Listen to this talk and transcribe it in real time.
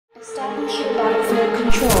Establish your battlefield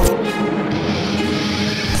control.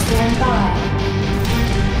 Stand by.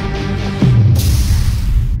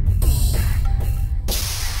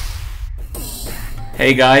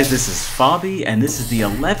 Hey guys, this is Fabi, and this is the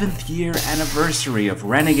 11th year anniversary of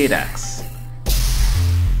Renegade X.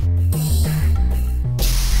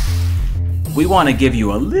 We want to give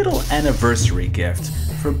you a little anniversary gift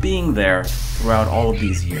for being there throughout all of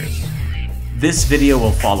these years. This video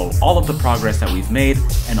will follow all of the progress that we've made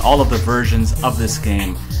and all of the versions of this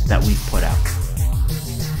game that we've put out.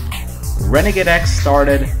 Renegade X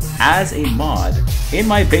started as a mod in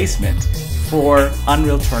my basement for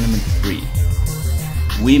Unreal Tournament 3.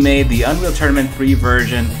 We made the Unreal Tournament 3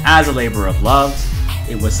 version as a labor of love.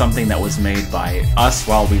 It was something that was made by us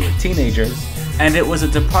while we were teenagers, and it was a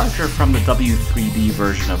departure from the W3D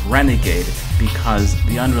version of Renegade because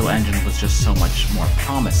the Unreal Engine was just so much more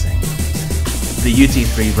promising. The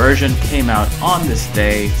UT3 version came out on this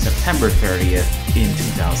day, September 30th in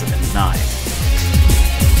 2009.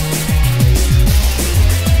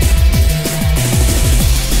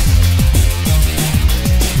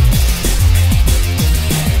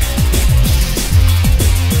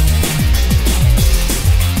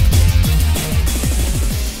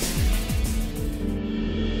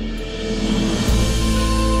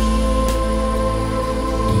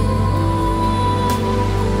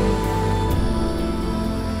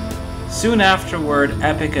 Soon afterward,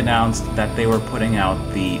 Epic announced that they were putting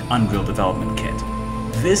out the Unreal Development Kit.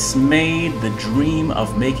 This made the dream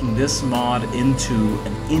of making this mod into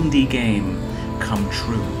an indie game come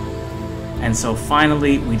true. And so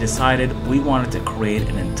finally, we decided we wanted to create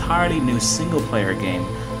an entirely new single-player game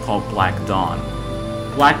called Black Dawn.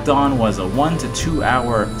 Black Dawn was a 1 to 2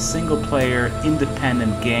 hour single-player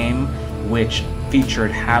independent game which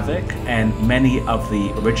featured Havoc and many of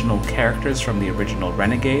the original characters from the original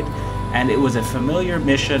Renegade, and it was a familiar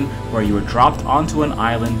mission where you were dropped onto an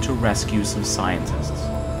island to rescue some scientists.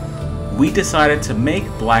 We decided to make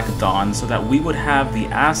Black Dawn so that we would have the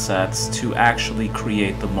assets to actually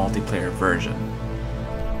create the multiplayer version.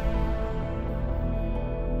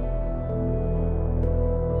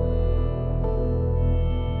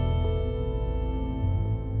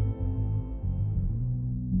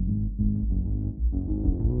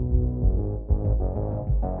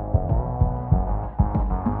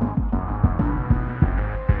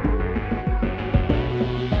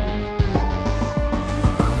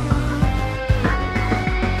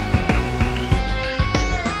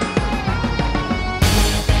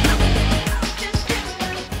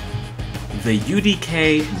 The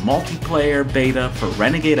UDK multiplayer beta for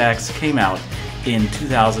Renegade X came out in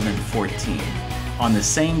 2014, on the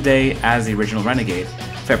same day as the original Renegade,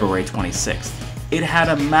 February 26th. It had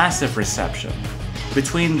a massive reception.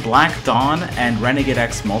 Between Black Dawn and Renegade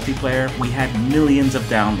X multiplayer, we had millions of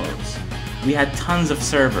downloads. We had tons of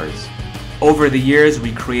servers. Over the years,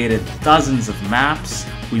 we created dozens of maps,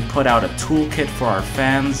 we put out a toolkit for our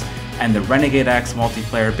fans, and the Renegade X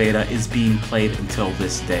multiplayer beta is being played until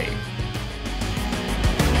this day.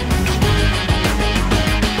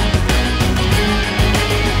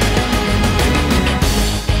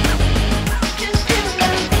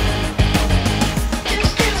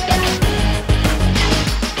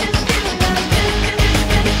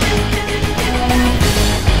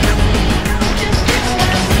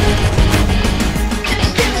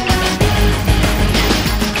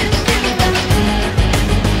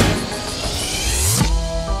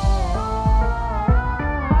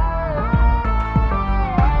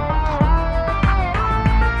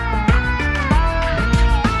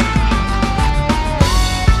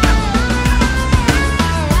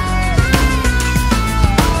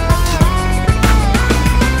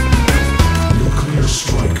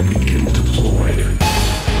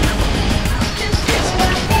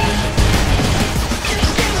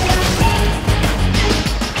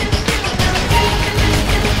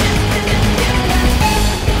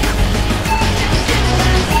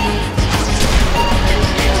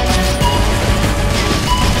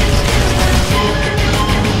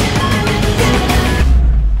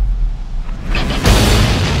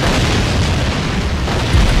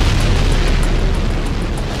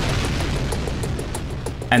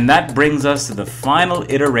 And that brings us to the final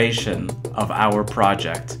iteration of our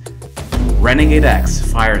project, Renegade X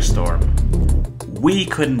Firestorm. We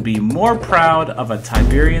couldn't be more proud of a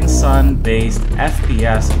Tiberian Sun-based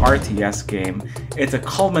FPS RTS game. It's a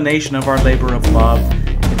culmination of our labor of love,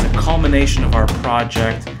 it's a culmination of our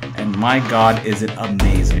project, and my god, is it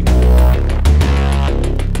amazing.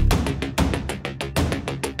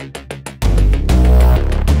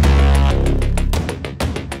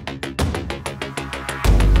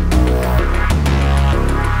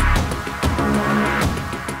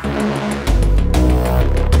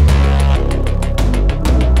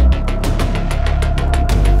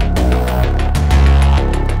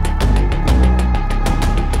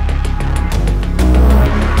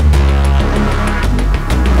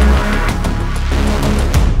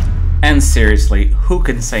 seriously, who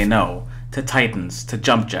can say no to Titans, to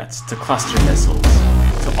jump jets, to cluster missiles,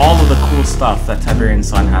 to all of the cool stuff that Tiberian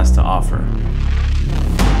Sun has to offer?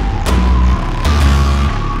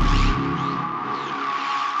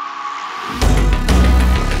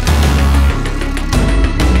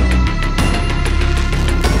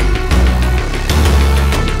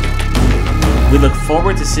 We look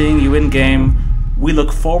forward to seeing you in-game. We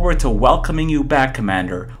look forward to welcoming you back,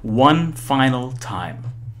 Commander, one final time.